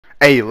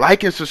Hey,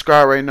 like and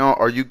subscribe right now,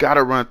 or you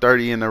gotta run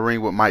 30 in the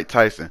ring with Mike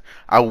Tyson.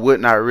 I would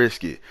not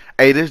risk it.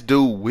 Hey, this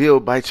dude will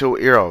bite your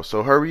ear off,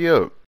 so hurry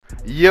up.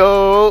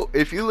 Yo,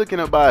 if you're looking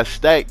to buy a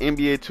stacked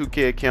NBA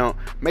 2K account,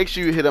 make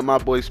sure you hit up my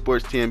boy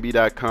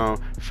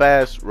sportstnb.com.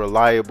 Fast,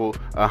 reliable,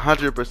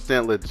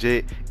 100%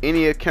 legit.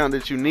 Any account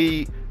that you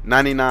need,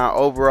 99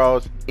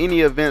 overalls,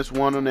 any events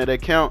won on that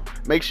account,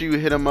 make sure you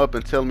hit him up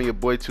and tell me your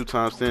boy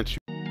 2Timez sent you.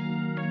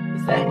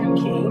 Is that you,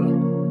 King?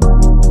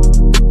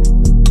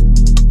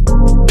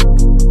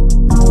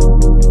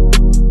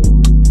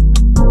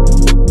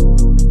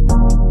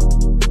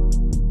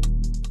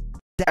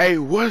 Hey,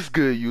 what's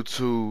good,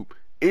 YouTube?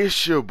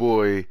 It's your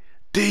boy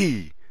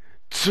D2Timez.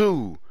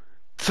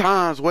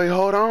 Wait,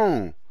 hold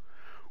on.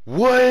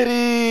 What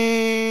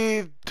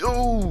it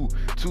do?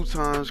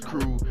 2Timez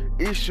crew,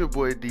 it's your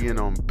boy D, and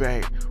I'm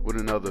back with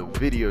another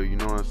video. You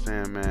know what I'm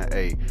saying, man?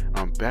 Hey,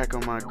 I'm back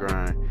on my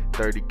grind.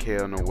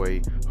 30K on the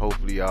way.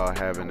 Hopefully y'all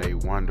having a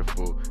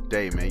wonderful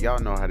day, man. Y'all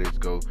know how this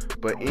go.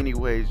 But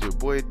anyways, your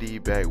boy D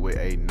back with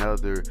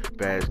another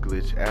badge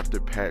glitch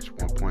after patch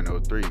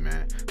 1.03,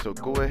 man. So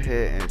go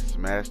ahead and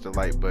smash the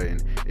like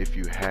button if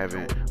you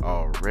haven't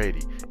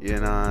already. You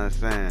know what I'm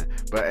saying?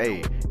 But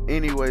hey,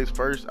 anyways,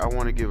 first I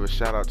want to give a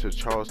shout out to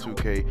Charles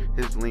 2K.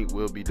 His link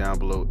will be down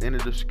below in the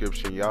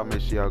description. Y'all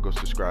make sure y'all go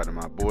subscribe to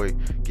my boy.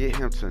 Get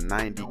him to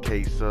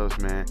 90K subs,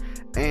 man,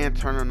 and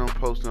turn on those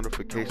post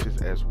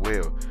notifications as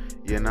well.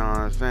 You know what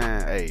I'm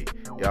saying? Hey,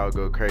 y'all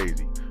go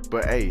crazy.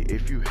 But hey,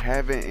 if you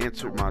haven't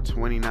entered my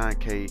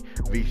 29K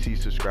VC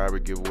subscriber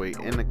giveaway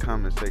in the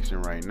comment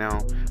section right now,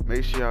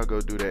 make sure y'all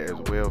go do that as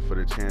well for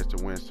the chance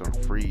to win some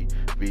free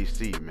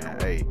VC, man.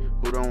 Hey,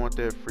 who don't want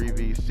that free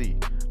VC?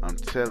 I'm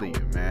telling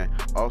you, man.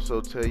 Also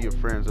tell your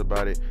friends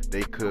about it.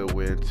 They could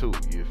win too.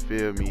 You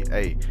feel me?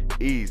 Hey,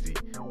 easy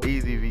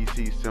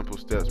VC, simple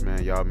steps,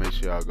 man. Y'all make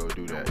sure y'all go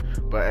do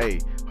that. But hey,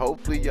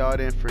 hopefully y'all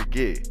didn't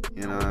forget.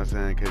 You know what I'm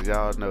saying? Cause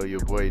y'all know your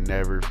boy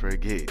never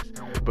forgets.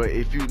 But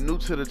if you're new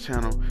to the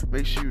channel,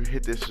 make sure you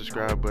hit that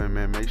subscribe button,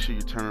 man. Make sure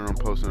you turn on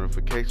post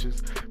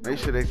notifications. Make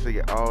sure they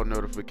say all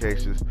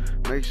notifications.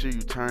 Make sure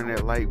you turn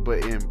that like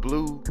button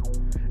blue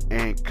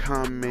and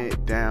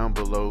comment down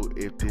below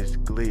if this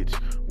glitch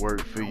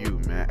worked for you,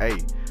 man. Hey,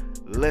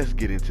 let's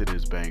get into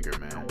this banger,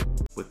 man.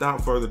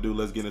 Without further ado,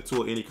 let's get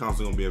into it. Any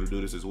console gonna be able to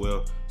do this as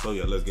well. So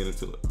yeah, let's get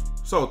into it.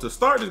 So to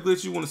start this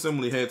glitch, you want to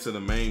simply head to the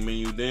main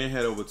menu, then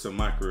head over to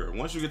MYCAREER.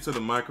 Once you get to the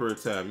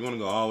MYCAREER tab, you want to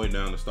go all the way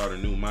down to start a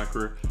new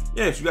MYCAREER.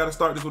 Yes, you got to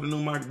start this with a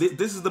new MYCAREER.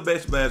 This is the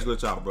best badge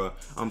glitch out, bro.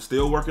 I'm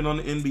still working on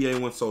the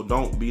NBA one, so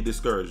don't be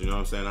discouraged. You know what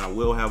I'm saying? I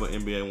will have an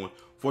NBA one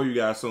for you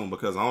guys soon,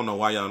 because I don't know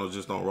why y'all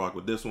just don't rock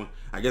with this one.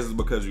 I guess it's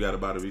because you got to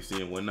buy the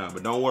VC and whatnot.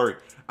 But don't worry,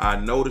 I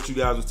know that you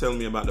guys was telling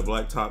me about the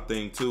black top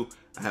thing too.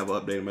 I have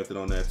an updated method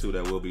on that too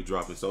that will be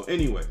dropping. So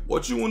anyway,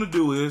 what you want to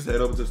do is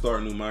head over to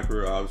start a new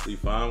MYCAREER. Obviously,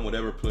 find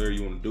whatever player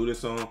you want to do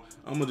this on.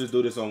 I'm gonna just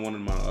do this on one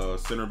of my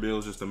center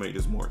builds just to make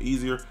this more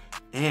easier.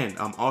 And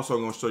I'm also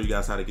gonna show you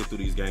guys how to get through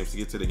these games to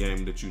get to the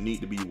game that you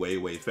need to be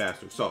way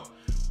faster. So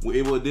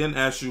it will then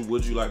ask you,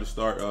 would you like to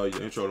start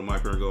your intro to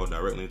MYCAREER and go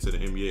directly into the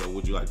NBA, or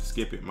would you like to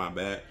skip it? My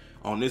bad.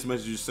 On this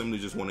message, you simply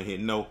just want to hit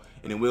no,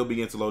 and it will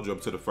begin to load you up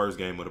to the first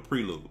game of the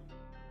prelude.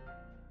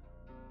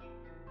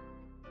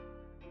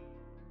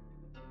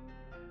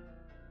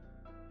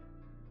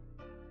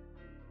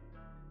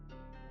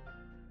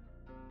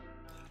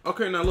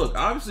 Okay, now look,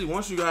 obviously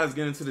once you guys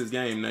get into this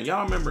game, now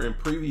y'all remember in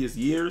previous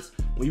years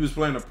when you was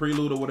playing a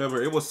prelude or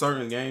whatever, it was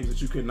certain games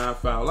that you could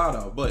not foul out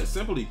of. But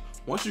simply,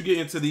 once you get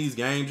into these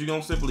games, you're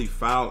gonna simply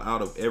foul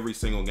out of every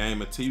single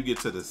game until you get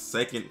to the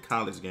second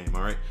college game,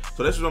 all right?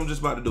 So that's what I'm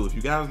just about to do. If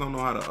you guys don't know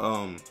how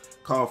to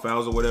call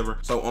fouls or whatever,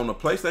 so on the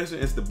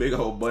PlayStation, it's the big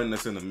old button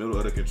that's in the middle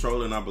of the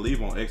controller, and I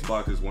believe on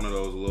Xbox it's one of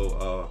those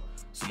little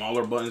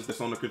smaller buttons that's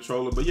on the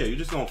controller. But yeah, you're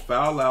just gonna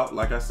foul out,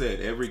 like I said,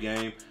 every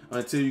game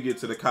until you get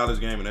to the college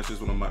game, and that's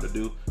just what I'm about to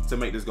do to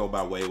make this go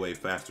by way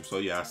faster. So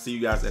yeah, I see you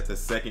guys at the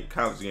second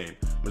college game.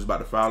 I'm just about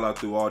to foul out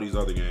through all these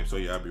other games. So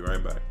yeah, I'll be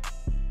right back.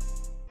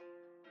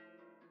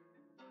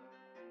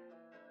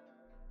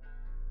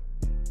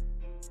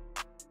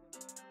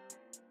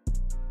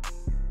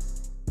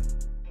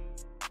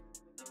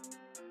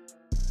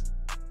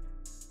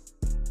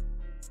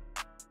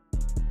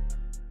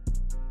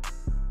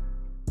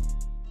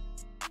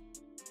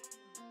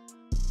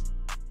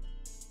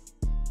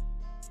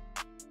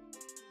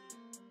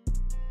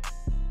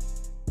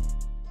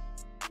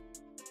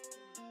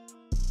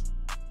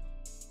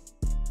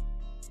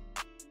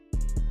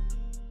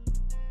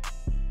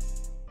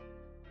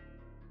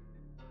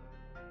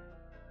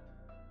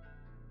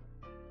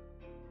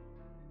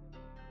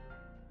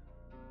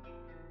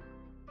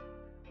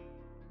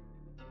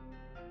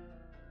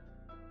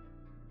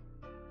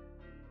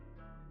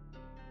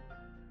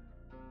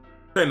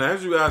 Okay, now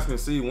as you guys can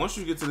see, once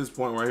you get to this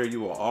point right here,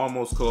 you are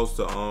almost close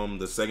to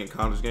the second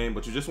college game,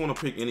 but you just want to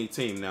pick any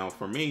team. Now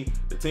for me,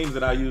 the teams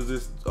that I use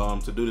this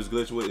to do this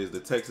glitch with is the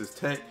Texas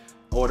Tech,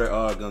 or the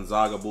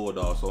Gonzaga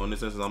Bulldogs. So in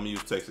this instance, I'm gonna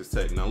use Texas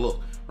Tech. Now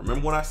look,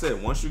 remember what I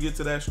said, once you get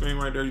to that screen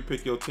right there, you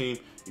pick your team,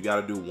 you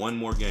gotta do one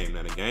more game.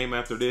 Now the game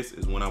after this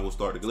is when I will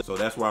start the glitch. So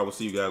that's where I will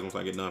see you guys once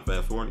I get done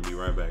fast forwarding and be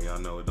right back. Y'all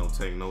know it don't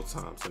take no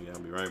time, so yeah, I'll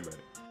be right back.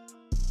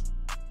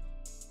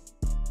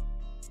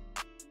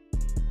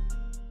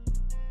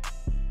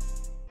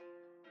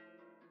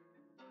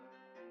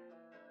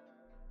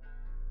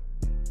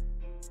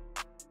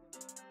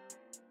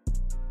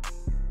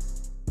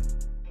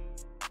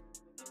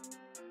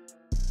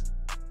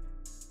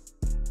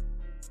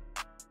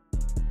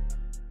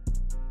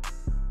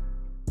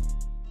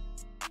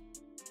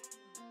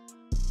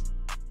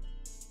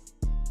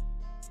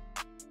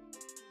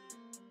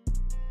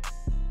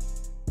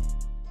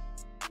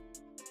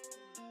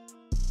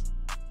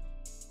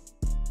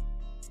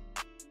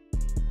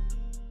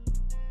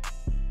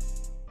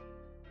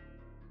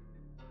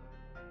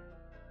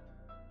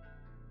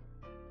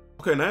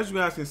 Okay, now as you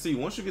guys can see,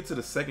 once you get to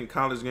the second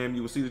college game,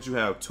 you will see that you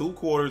have 2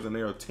 quarters and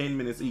they are 10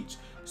 minutes each.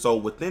 So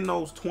within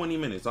those 20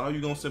 minutes, all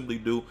you're gonna simply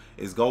do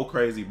is go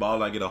crazy,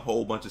 ball out, get a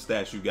whole bunch of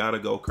stats. You gotta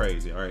go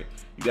crazy, all right?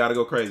 You gotta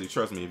go crazy,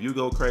 trust me. If you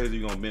go crazy,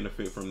 you're gonna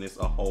benefit from this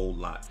a whole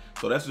lot.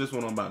 So that's just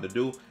what I'm about to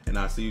do, and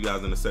I'll see you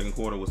guys in the second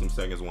quarter with some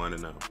seconds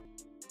winding down.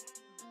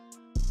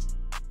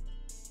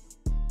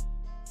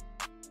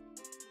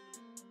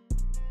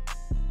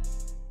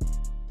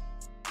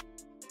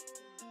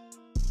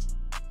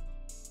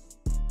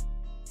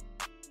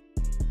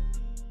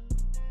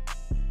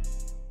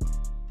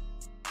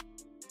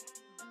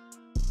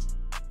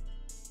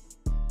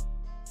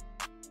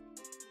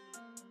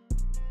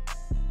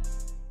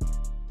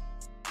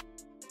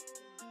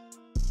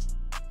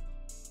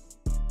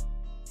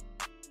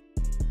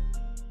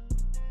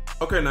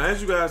 Okay, now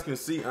as you guys can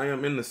see, I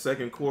am in the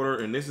second quarter,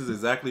 and this is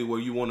exactly where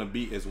you want to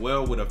be as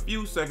well, with a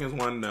few seconds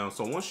winding down.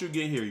 So once you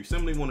get here, you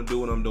simply want to do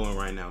what I'm doing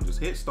right now. Just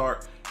hit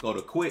start, go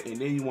to quit,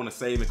 and then you want to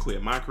save and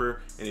quit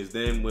MYCAREER, and it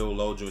then will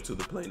load you into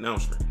the play now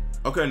screen.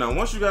 Okay, now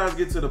once you guys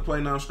get to the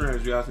play now screen,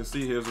 as you guys can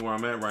see, here's where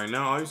I'm at right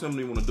now. All you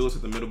simply want to do is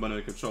hit the middle button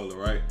of the controller,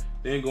 right?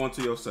 Then go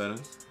into your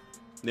settings.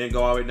 Then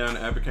go all the way down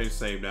to application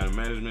save data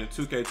management.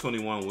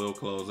 2K21 will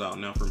close out.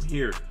 Now from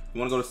here, you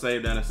want to go to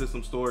save data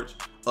system storage,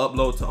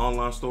 upload to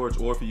online storage,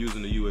 or if you're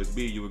using the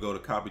USB, you would go to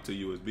copy to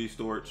USB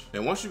storage.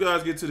 And once you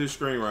guys get to this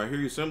screen right here,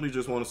 you simply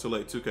just want to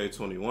select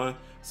 2K21,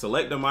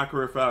 select the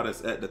MYCAREER file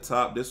that's at the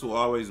top. This will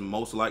always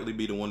most likely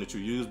be the one that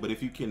you use, but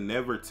if you can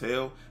never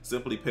tell,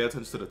 simply pay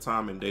attention to the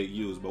time and date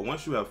used. But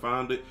once you have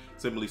found it,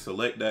 simply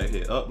select that,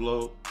 hit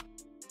upload.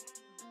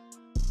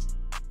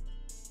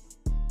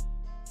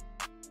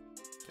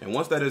 And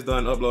once that is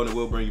done uploading, it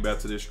will bring you back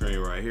to this screen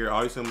right here.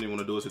 All you simply want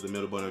to do is hit the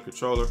middle button of the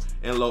controller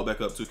and load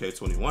back up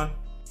 2K21.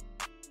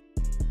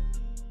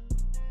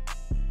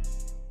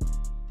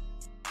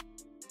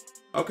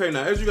 Okay,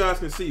 now as you guys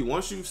can see,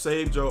 once you've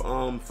saved your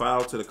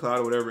file to the cloud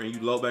or whatever, and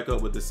you load back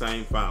up with the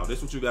same file, this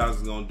is what you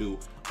guys are gonna do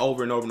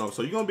over and over and over.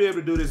 So you're gonna be able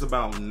to do this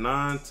about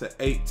 9 to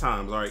 8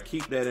 times. All right,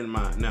 keep that in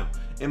mind. Now,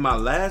 in my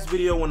last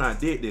video when I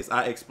did this,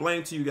 I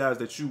explained to you guys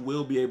that you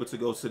will be able to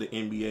go to the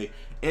NBA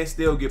and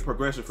still get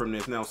progression from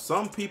this. Now,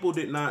 some people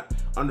did not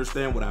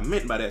understand what I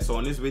meant by that. So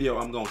in this video,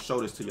 I'm gonna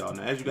show this to y'all.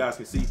 Now, as you guys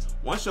can see,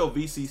 once your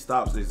VC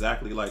stops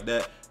exactly like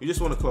that, you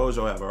just wanna close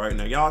your app, all right?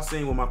 Now, y'all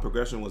seen where my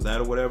progression was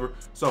at or whatever.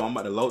 So I'm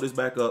about to load this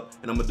back up,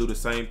 and I'm gonna do the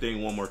same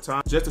thing one more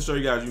time, just to show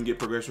you guys you can get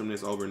progression from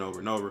this over and over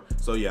and over.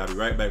 So yeah, I'll be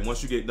right back.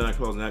 Once you get done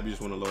closing the app, you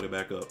just wanna load it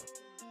back up.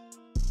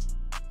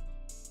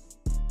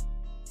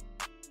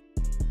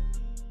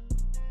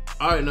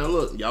 All right, now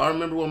look, y'all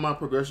remember what my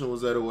progression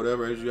was at or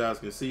whatever. As you guys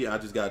can see, I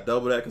just got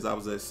double that because I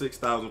was at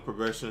 6,000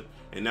 progression,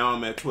 and now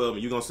I'm at 12,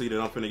 and you're gonna see that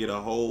I'm finna get a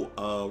whole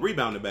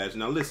rebounding badge.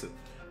 Now listen,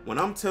 when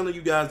I'm telling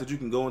you guys that you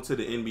can go into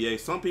the NBA,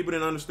 some people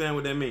didn't understand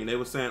what that mean. They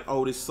were saying,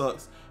 oh, this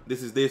sucks,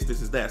 this is this,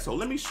 this is that. So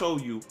let me show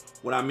you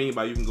what I mean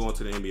by you can go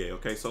into the NBA,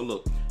 okay? So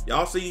look,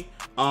 y'all see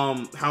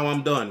how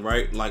I'm done,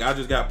 right? Like, I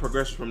just got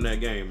progression from that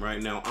game.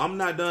 Right now, I'm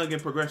not done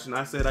getting progression.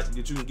 I said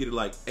you can get it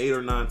like 8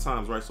 or 9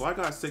 times, right? So I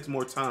got 6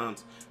 more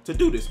times to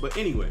do this. But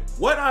anyway,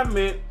 what I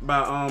meant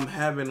by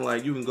having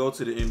like you can go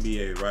to the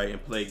NBA, right,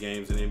 and play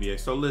games in the NBA.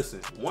 So listen,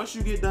 once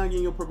you get done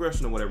getting your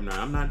progression or whatever,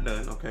 now I'm not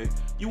done, okay?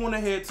 You want to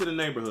head to the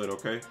neighborhood,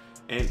 okay?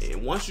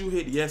 And once you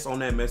hit yes on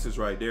that message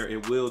right there,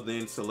 it will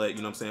then select,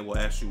 you know what I'm saying, we'll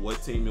ask you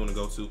what team you want to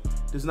go to.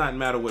 It does not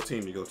matter what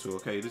team you go to,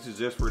 okay? This is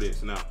just for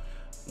this. Now,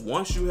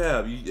 once you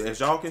have,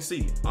 as y'all can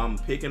see, I'm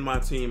picking my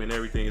team and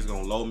everything is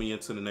gonna load me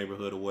into the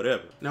neighborhood or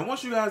whatever. Now,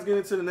 once you guys get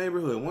into the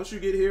neighborhood, once you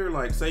get here,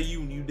 like say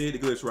you did the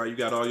glitch, right? You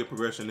got all your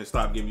progression and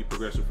stop giving you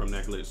progression from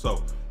that glitch.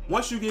 So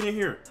once you get in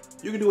here,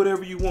 you can do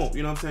whatever you want.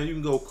 You know what I'm saying? You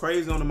can go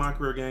crazy on the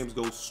MYCAREER games,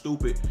 go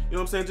stupid. You know what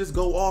I'm saying? Just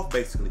go off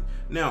basically.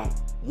 Now,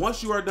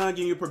 once you are done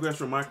getting your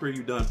progression from MYCAREER,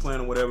 you're done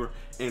playing or whatever,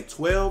 and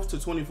 12 to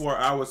 24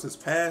 hours has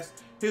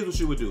passed, here's what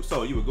you would do.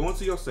 So you would go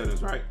into your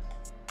settings, right?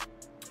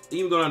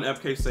 Even go down to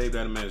application save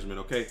data management,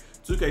 okay?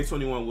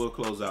 2K21 will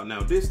close out.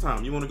 Now this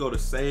time you want to go to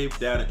save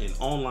data in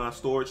online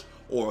storage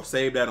or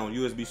save that on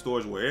USB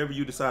storage, wherever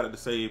you decided to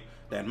save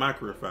that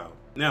MYCAREER file.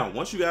 Now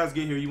once you guys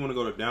get here, you want to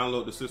go to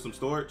download the system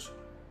storage.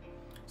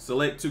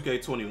 select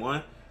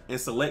 2K21 and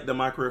select the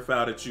MyCareer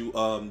file that you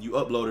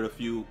uploaded a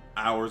few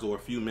hours or a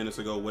few minutes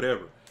ago,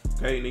 whatever.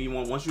 Okay, and then you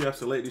want, once you have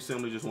selected, you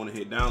simply just want to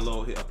hit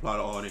download, hit apply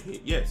to all, and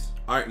hit yes.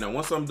 All right, now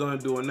once I'm done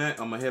doing that,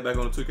 I'm gonna head back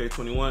on to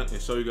 2K21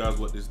 and show you guys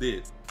what this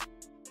did.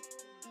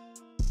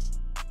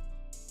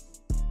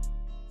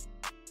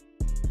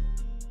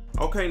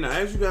 Okay, now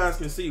as you guys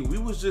can see, we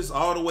was just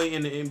all the way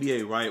in the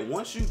NBA, right?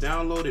 Once you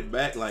download it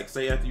back, like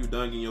say after you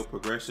done getting your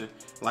progression,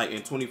 like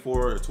in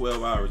 24 or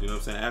 12 hours, you know what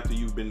I'm saying? After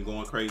you've been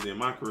going crazy in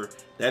MyCareer,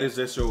 that is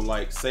just your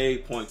like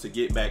save point to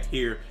get back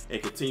here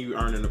and continue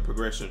earning the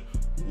progression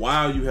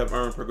while you have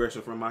earned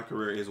progression from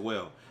MyCareer as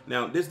well.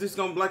 Now this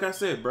gonna, like I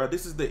said, bro,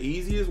 this is the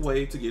easiest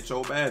way to get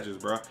your badges,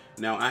 bro.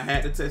 Now I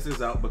had to test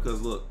this out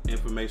because look,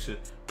 information,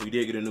 we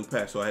did get a new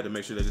patch, so I had to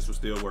make sure that this was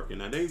still working.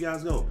 Now there you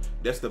guys go.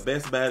 That's the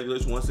best badge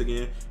glitch. Once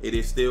again, it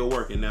is still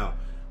working. Now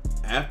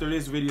after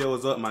this video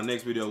is up, my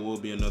next video will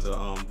be another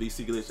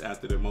VC glitch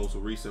after the most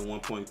recent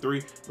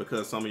 1.3,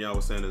 because some of y'all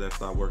were saying that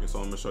stopped working, so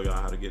I'm gonna show y'all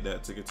how to get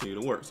that to continue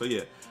to work. So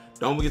yeah,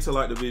 don't forget to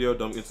like the video,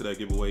 don't forget to that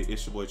giveaway.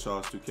 It's your boy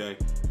Charles 2K.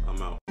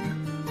 I'm out.